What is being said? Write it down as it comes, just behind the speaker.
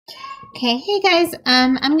Okay, hey guys,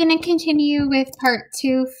 I'm going to continue with part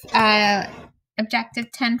 2,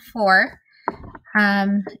 objective 10.4,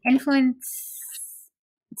 influence.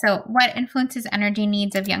 So what influences energy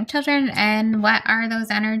needs of young children and what are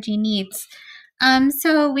those energy needs?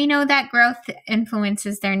 So we know that growth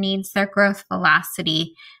influences their needs, their growth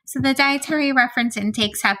velocity. So the dietary reference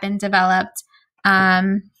intakes have been developed,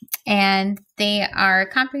 and they are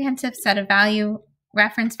a comprehensive set of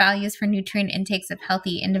reference values for nutrient intakes of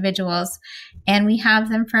healthy individuals. And we have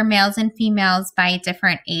them for males and females by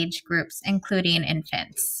different age groups, including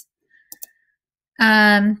infants.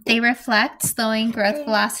 They reflect slowing growth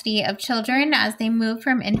velocity of children as they move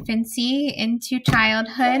from infancy into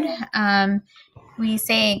childhood. We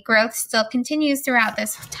say growth still continues throughout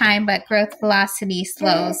this time, but growth velocity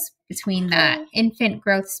slows between that infant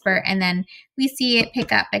growth spurt, and then we see it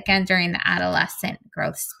pick up again during the adolescent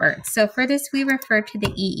growth spurt. So for this, we refer to the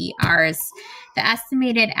EERs, the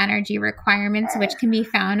estimated energy requirements, which can be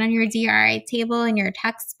found on your DRI table in your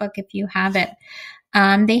textbook if you have it.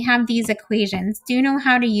 They have these equations. Do you know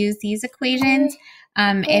how to use these equations?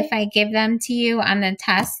 If I give them to you on the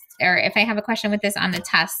test, or if I have a question with this on the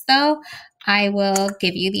test, though, I will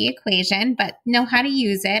give you the equation, but know how to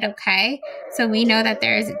use it, okay? So we know that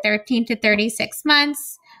there's 13 to 36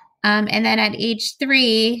 months, and then at age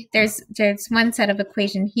 3, there's one set of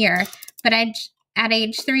equation here, but at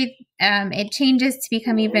age 3, it changes to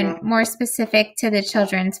become even more specific to the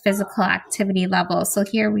children's physical activity level. So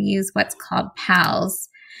here we use what's called PALS.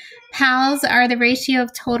 PALS are the ratio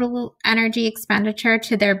of total energy expenditure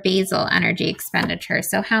to their basal energy expenditure.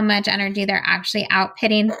 So how much energy they're actually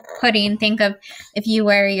outputting. Think of if you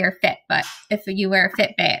wear your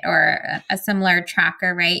Fitbit or a similar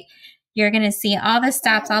tracker, right? You're going to see all the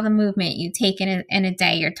steps, all the movement you take in a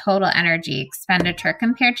day, your total energy expenditure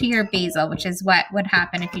compared to your basal, which is what would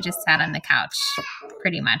happen if you just sat on the couch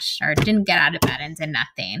pretty much, or didn't get out of bed and did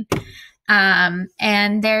nothing. And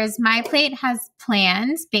My Plate has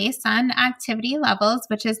plans based on activity levels,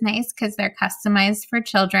 which is nice because they're customized for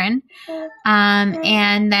children.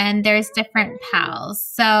 And then there's different PALs.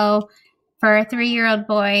 So for a 3-year-old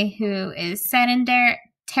boy who is sedentary,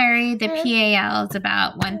 the PAL is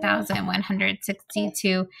about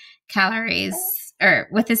 1,162 calories, or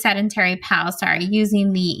with a sedentary PAL,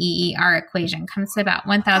 using the EER equation, comes to about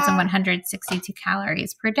 1,162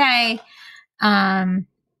 calories per day.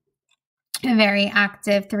 A very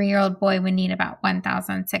active 3-year-old boy would need about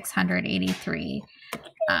 1,683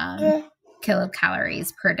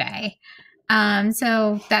 kilocalories per day.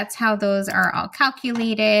 So that's how those are all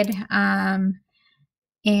calculated.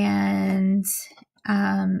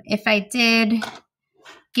 If I did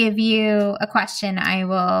give you a question,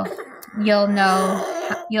 you'll know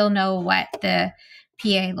what the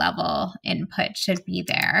PA level input should be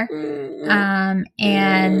there.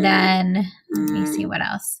 And then let me see what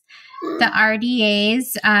else. The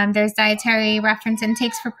RDAs, there's dietary reference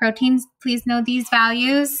intakes for proteins. Please know these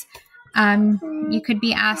values. You could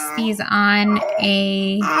be asked these in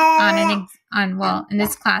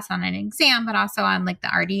this class on an exam, but also on like the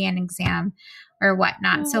RDN exam or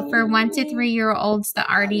whatnot. So for 1 to 3-year-olds, the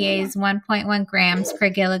RDA is 1.1 grams per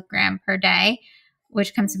kilogram per day,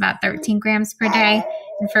 which comes about 13 grams per day.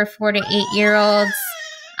 And for 4 to 8-year-olds,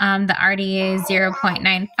 the RDA is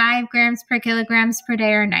 0.95 grams per kilograms per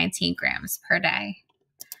day, or 19 grams per day.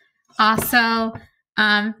 Also,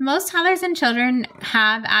 most toddlers and children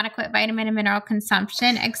have adequate vitamin and mineral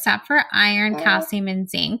consumption except for iron, calcium, and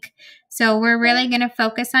zinc. So we're really going to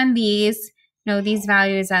focus on these. Know these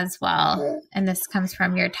values as well. And this comes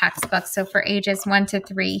from your textbook. So for ages 1 to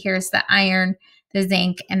 3, here's the iron, the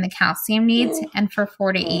zinc, and the calcium needs. And for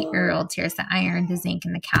 4 to 8-year-olds, here's the iron, the zinc,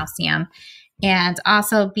 and the calcium. And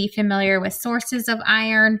also be familiar with sources of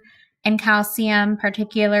iron and calcium,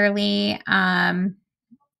 particularly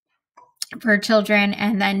for children.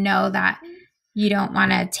 And then know that you don't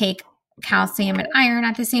want to take calcium and iron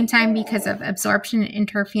at the same time because of absorption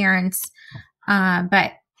interference.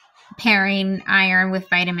 But pairing iron with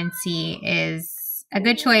vitamin C is a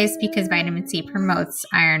good choice because vitamin C promotes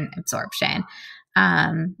iron absorption.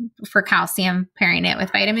 For calcium, pairing it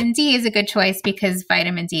with vitamin D is a good choice because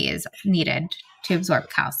vitamin D is needed to absorb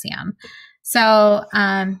calcium. So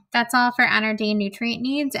that's all for energy and nutrient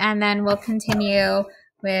needs. And then we'll continue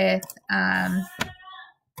with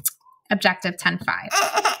objective 10.5.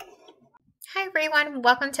 Hi, everyone.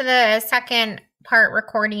 Welcome to the second part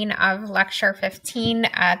recording of lecture 15,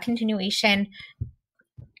 continuation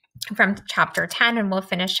from chapter 10, and we'll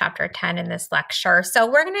finish chapter 10 in this lecture. So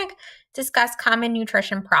we're going to discuss common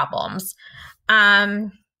nutrition problems.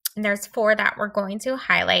 And there's 4 that we're going to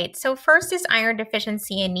highlight. So first is iron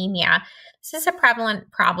deficiency anemia. This is a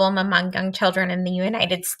prevalent problem among young children in the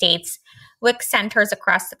United States. WIC centers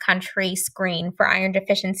across the country screen for iron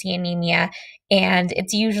deficiency anemia, and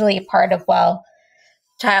it's usually part of,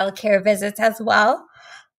 child care visits as well.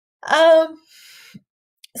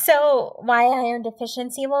 So why iron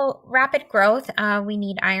deficiency? Well, rapid growth, we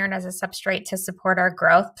need iron as a substrate to support our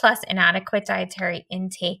growth, plus inadequate dietary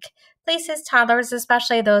intake places toddlers,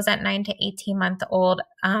 especially those at 9 to 18-month old,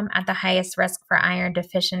 at the highest risk for iron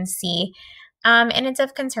deficiency. And it's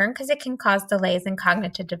of concern because it can cause delays in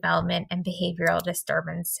cognitive development and behavioral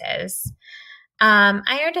disturbances.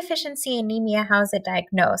 Iron deficiency anemia, how is it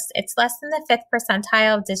diagnosed? It's less than the 5th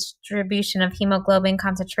percentile of distribution of hemoglobin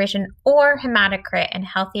concentration or hematocrit in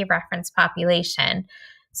healthy reference population.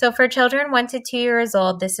 So for children 1 to 2 years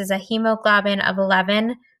old, this is a hemoglobin of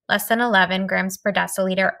less than 11 grams per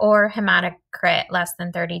deciliter, or hematocrit less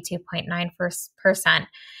than 32.9%.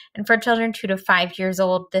 And for children 2 to 5 years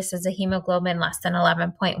old, this is a hemoglobin less than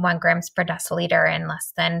 11.1 grams per deciliter and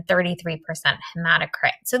less than 33%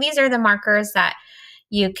 hematocrit. So these are the markers that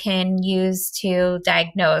you can use to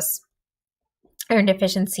diagnose iron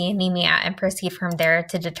deficiency anemia and proceed from there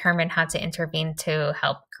to determine how to intervene to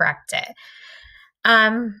help correct it.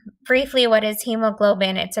 Briefly, what is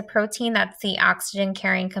hemoglobin? It's a protein that's the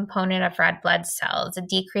oxygen-carrying component of red blood cells. A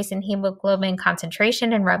decrease in hemoglobin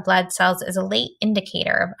concentration in red blood cells is a late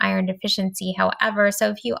indicator of iron deficiency. However,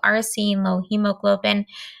 so if you are seeing low hemoglobin,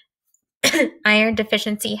 iron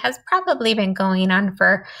deficiency has probably been going on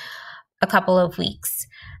for a couple of weeks.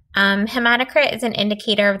 Hematocrit is an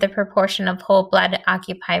indicator of the proportion of whole blood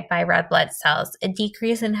occupied by red blood cells. A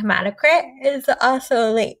decrease in hematocrit is also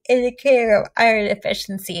a late indicator of iron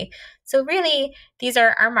deficiency. So really, these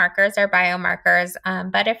are our markers, our biomarkers.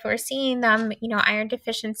 But if we're seeing them, iron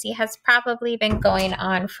deficiency has probably been going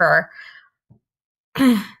on for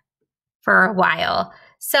a while.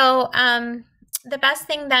 So the best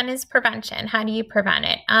thing then is prevention. How do you prevent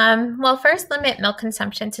it? Well, first, limit milk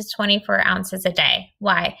consumption to 24 ounces a day.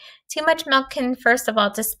 Why? Too much milk can, first of all,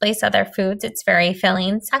 displace other foods. It's very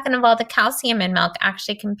filling. Second of all, the calcium in milk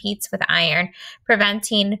actually competes with iron,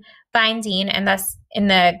 preventing binding and thus in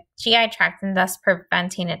the GI tract and thus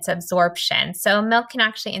preventing its absorption. So milk can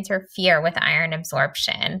actually interfere with iron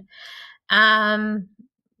absorption.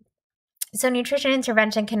 So nutrition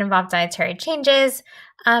intervention can involve dietary changes.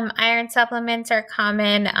 Iron supplements are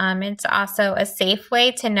common. It's also a safe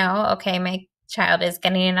way to know, okay, my child is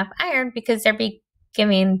getting enough iron because they're being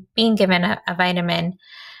given a vitamin.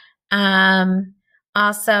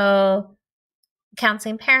 Also,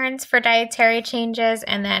 counseling parents for dietary changes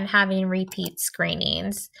and then having repeat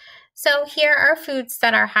screenings. So here are foods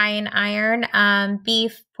that are high in iron: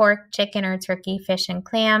 beef, pork, chicken or turkey, fish, and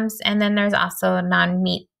clams. And then there's also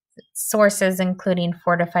non-meat sources, including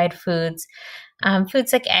fortified foods.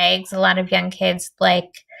 Foods like eggs. A lot of young kids like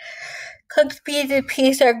cooked beans and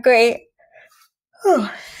peas are great.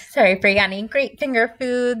 Sorry for yawning. Great finger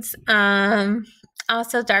foods.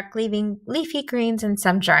 Also dark leafy greens and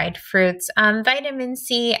some dried fruits. Vitamin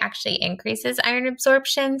C actually increases iron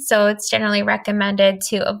absorption, so it's generally recommended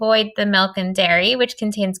to avoid the milk and dairy, which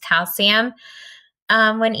contains calcium,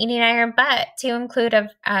 when eating iron, but to include a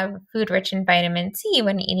food rich in vitamin C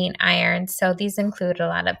when eating iron. So these include a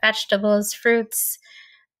lot of vegetables, fruits,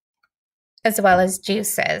 as well as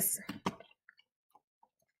juices.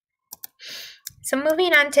 So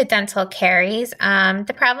moving on to dental caries,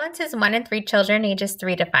 the prevalence is 1 in 3 children ages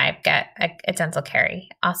 3 to 5 get a dental carie,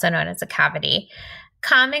 also known as a cavity.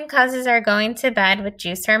 Common causes are going to bed with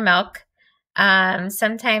juice or milk.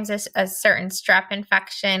 Sometimes a certain strep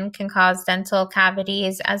infection can cause dental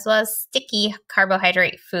cavities, as well as sticky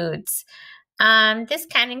carbohydrate foods. This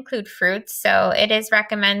can include fruits, so it is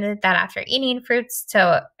recommended that after eating fruits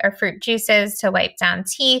or fruit juices to wipe down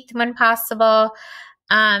teeth when possible.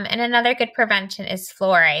 And another good prevention is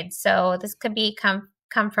fluoride. So this could come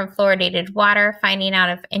from fluoridated water, finding out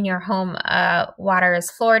if in your home water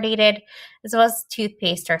is fluoridated, as well as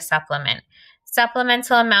toothpaste or supplement.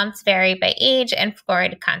 Supplemental amounts vary by age and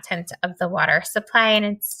fluoride content of the water supply, and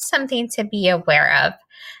it's something to be aware of.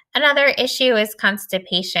 Another issue is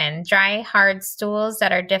constipation, dry, hard stools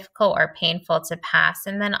that are difficult or painful to pass.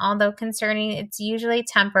 And then although concerning, it's usually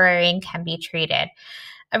temporary and can be treated.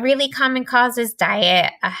 A really common cause is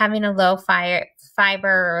diet, having a low fiber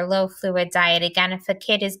or low fluid diet. Again, if a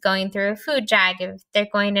kid is going through a food jag, if they're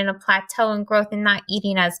going in a plateau in growth and not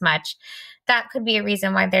eating as much, that could be a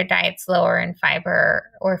reason why their diet's lower in fiber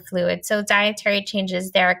or fluid. So dietary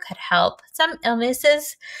changes there could help. Some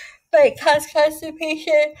illnesses might cause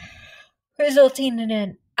constipation, resulting in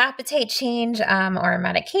an appetite change or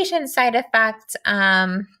medication side effect.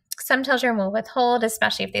 Some children will withhold,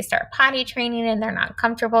 especially if they start potty training and they're not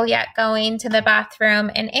comfortable yet going to the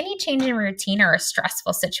bathroom. And any change in routine or a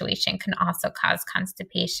stressful situation can also cause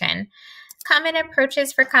constipation. Common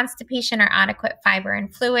approaches for constipation are adequate fiber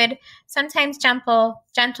and fluid, sometimes gentle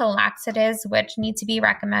laxatives, which need to be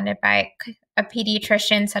recommended by a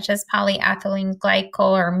pediatrician, such as polyethylene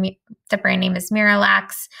glycol, or the brand name is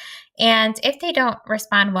Miralax. And if they don't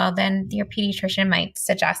respond well, then your pediatrician might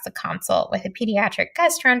suggest a consult with a pediatric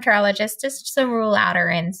gastroenterologist just to rule out or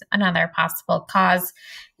in another possible cause.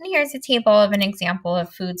 And here's a table of an example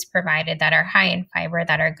of foods provided that are high in fiber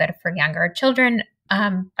that are good for younger children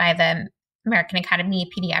by the American Academy of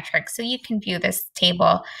Pediatrics. So you can view this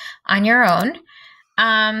table on your own.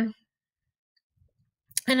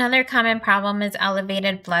 Another common problem is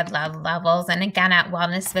elevated blood levels. And again, at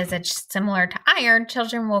wellness visits similar to iron,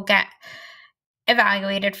 children will get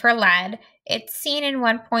evaluated for lead. It's seen in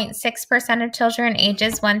 1.6% of children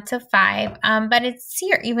ages 1 to 5, but it's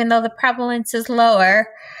here, even though the prevalence is lower.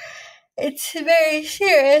 It's very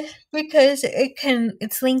serious because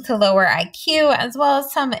it's linked to lower IQ as well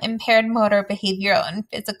as some impaired motor, behavioral, and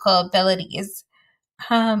physical abilities.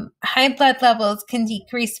 High blood levels can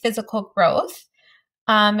decrease physical growth,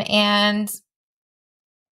 and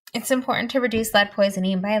it's important to reduce lead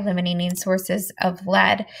poisoning by eliminating sources of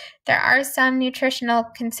lead. There are some nutritional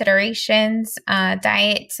considerations.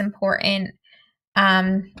 Diet's important.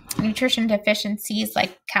 Nutrition deficiencies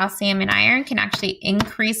like calcium and iron can actually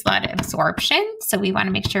increase lead absorption. So we want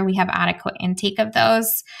to make sure we have adequate intake of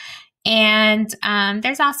those. And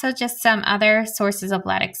there's also just some other sources of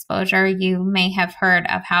lead exposure. You may have heard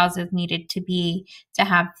of houses needed to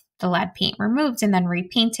have the lead paint removed and then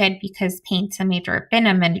repainted because paint's been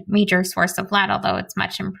a major source of lead, although it's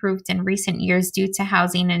much improved in recent years due to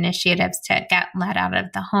housing initiatives to get lead out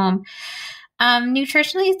of the home.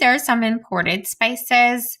 Nutritionally, there are some imported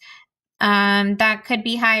spices that could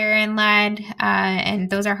be higher in lead,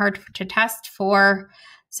 and those are hard to test for.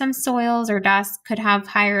 Some soils or dust could have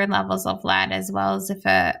higher levels of lead, as well as if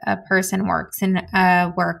a person works in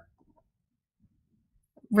a work-related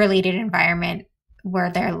environment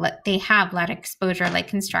where they have lead exposure, like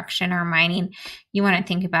construction or mining. You want to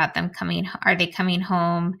think about them are they coming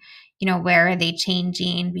home? Where are they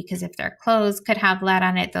changing? Because if their clothes could have lead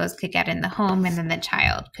on it, those could get in the home and then the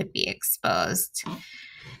child could be exposed.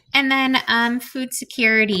 And then food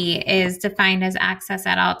security is defined as access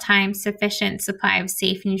at all times, sufficient supply of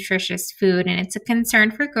safe, nutritious food. And it's a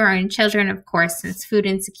concern for growing children, of course, since food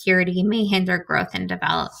insecurity may hinder growth and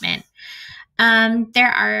development.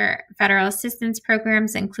 There are federal assistance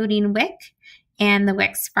programs, including WIC and the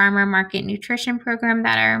WIC's Farmer Market Nutrition Program,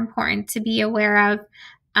 that are important to be aware of.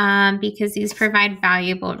 Because these provide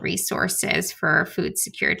valuable resources for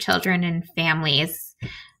food-secure children and families.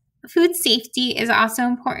 Food safety is also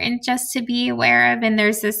important just to be aware of, and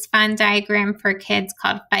there's this fun diagram for kids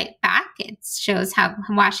called Fight Back. It shows how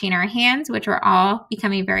washing our hands, which we're all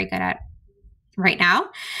becoming very good at right now,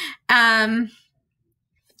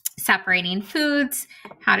 separating foods,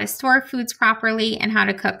 how to store foods properly, and how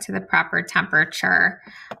to cook to the proper temperature.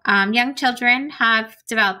 Young children have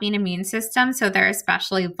developing immune systems, so they're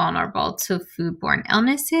especially vulnerable to foodborne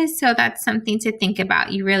illnesses. So that's something to think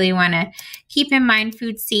about. You really want to keep in mind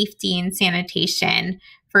food safety and sanitation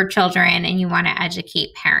for children, and you want to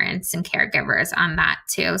educate parents and caregivers on that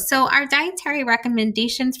too. So our dietary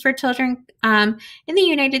recommendations for children in the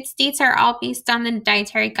United States are all based on the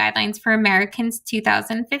Dietary Guidelines for Americans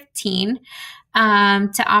 2015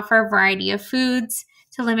 to offer a variety of foods,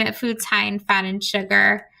 to limit foods high in fat and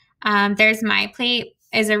sugar. There's My Plate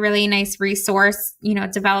is a really nice resource,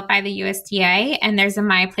 developed by the USDA, and there's a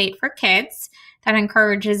My Plate for Kids that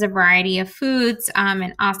encourages a variety of foods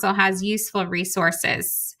and also has useful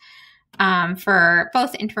resources for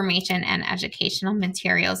both information and educational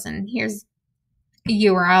materials. And here's a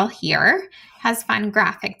URL here. Has fun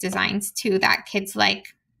graphic designs too that kids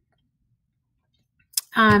like.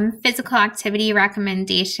 Physical activity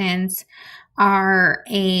recommendations are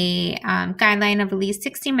a guideline of at least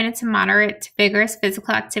 60 minutes of moderate to vigorous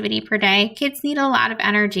physical activity per day. Kids need a lot of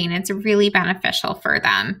energy, and it's really beneficial for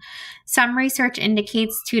them. Some research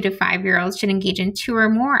indicates 2 to 5-year-olds should engage in 2 or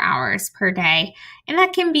more hours per day. And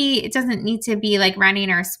that can be, it doesn't need to be like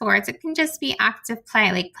running or sports. It can just be active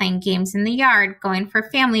play, like playing games in the yard, going for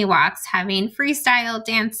family walks, having freestyle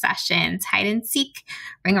dance sessions, hide and seek,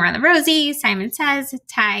 Ring Around the Rosie, Simon Says,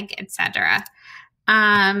 tag, etc.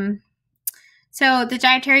 So the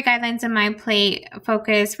dietary guidelines in My Plate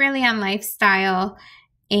focus really on lifestyle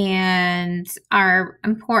and are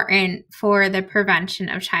important for the prevention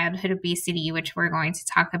of childhood obesity, which we're going to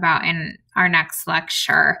talk about in our next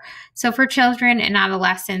lecture. So for children and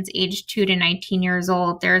adolescents aged 2 to 19 years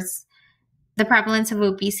old, the prevalence of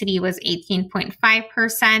obesity was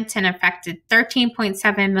 18.5% and affected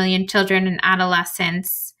 13.7 million children and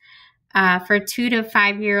adolescents. For 2 to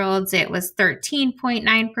 5-year-olds, it was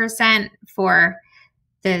 13.9%. For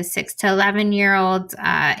the 6 to 11-year-olds,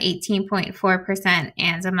 18.4%,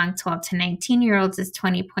 and among 12 to 19-year-olds is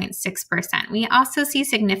 20.6%. We also see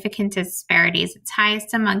significant disparities. It's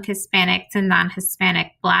highest among Hispanics and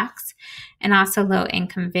non-Hispanic Blacks, and also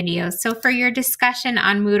low-income videos. So for your discussion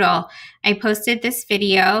on Moodle, I posted this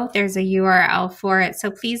video. There's a URL for it,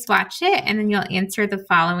 so please watch it, and then you'll answer the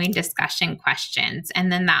following discussion questions,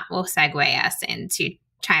 and then that will segue us into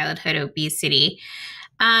childhood obesity.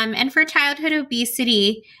 And for childhood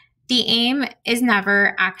obesity, the aim is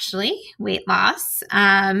never actually weight loss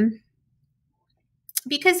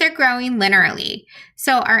because they're growing linearly.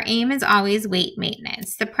 So our aim is always weight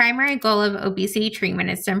maintenance. The primary goal of obesity treatment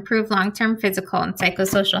is to improve long-term physical and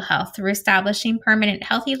psychosocial health through establishing permanent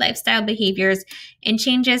healthy lifestyle behaviors and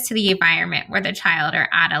changes to the environment where the child or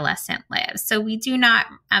adolescent lives. So we do not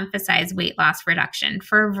emphasize weight loss reduction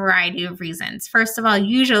for a variety of reasons. First of all,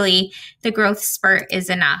 usually the growth spurt is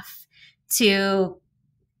enough to,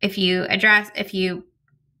 if you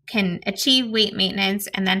can achieve weight maintenance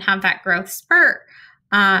and then have that growth spurt,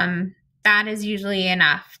 that is usually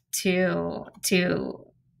enough to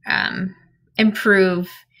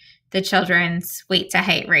improve the children's weight to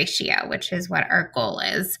height ratio, which is what our goal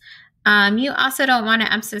is. You also don't want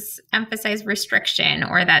to emphasize restriction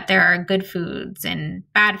or that there are good foods and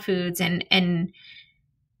bad foods, and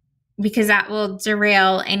because that will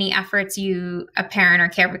derail any efforts a parent or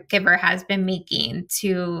caregiver has been making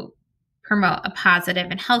to promote a positive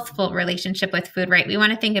and healthful relationship with food, right? We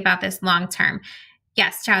want to think about this long term.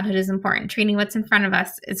 Yes, childhood is important. Treating what's in front of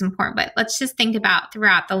us is important, but let's just think about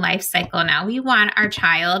throughout the life cycle now. We want our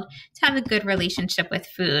child to have a good relationship with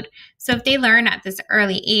food. So if they learn at this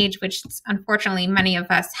early age, which unfortunately many of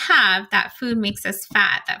us have, that food makes us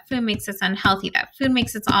fat, that food makes us unhealthy, that food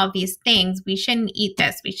makes us all of these things. We shouldn't eat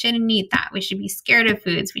this. We shouldn't eat that. We should be scared of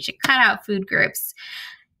foods. We should cut out food groups.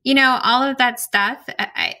 All of that stuff,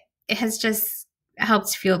 it has just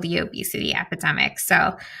helped fuel the obesity epidemic.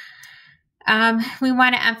 So we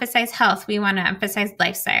want to emphasize health. We want to emphasize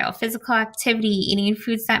lifestyle, physical activity, eating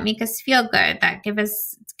foods that make us feel good, that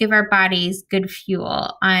give our bodies good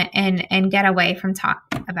fuel, and get away from talk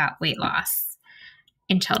about weight loss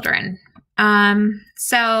in children.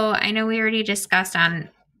 So I know we already discussed on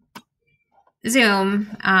Zoom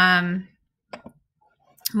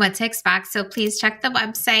what to expect. So please check the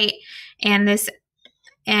website, and this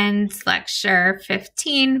ends lecture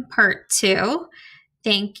 15, part 2.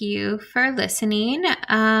 Thank you for listening.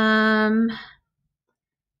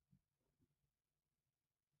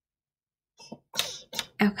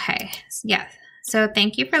 Okay, yeah. So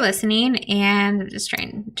thank you for listening, and I'm just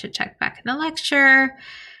trying to check back in the lecture.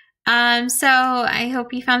 So I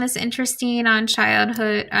hope you found this interesting on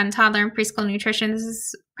childhood, on toddler and preschool nutrition. This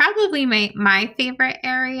is probably my favorite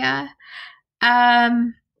area.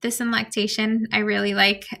 This and lactation I really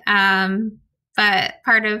like. But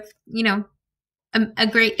part of, a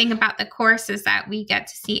great thing about the course is that we get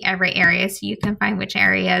to see every area, so you can find which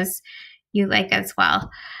areas you like as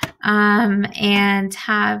well. And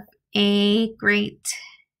have a great,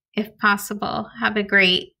 if possible, have a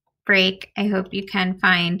great break. I hope you can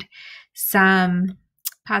find some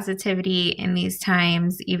positivity in these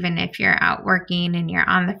times, even if you're out working and you're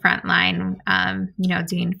on the front line,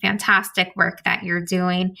 doing fantastic work that you're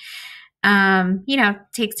doing.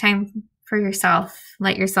 Take time for yourself.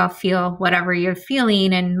 Let yourself feel whatever you're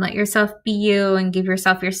feeling, and let yourself be you, and give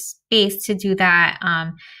yourself your space to do that.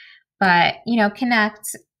 But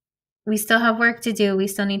connect. We still have work to do. We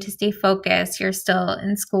still need to stay focused. You're still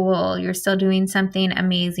in school. You're still doing something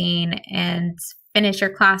amazing, and finish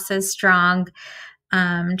your classes strong.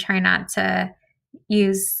 Try not to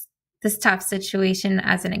use this tough situation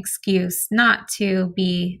as an excuse not to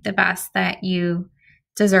be the best that you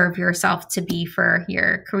deserve yourself to be for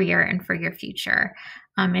your career and for your future.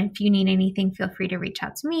 If you need anything, feel free to reach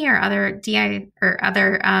out to me or other DI or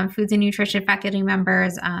other foods and nutrition faculty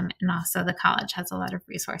members. And also the college has a lot of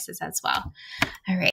resources as well. All right.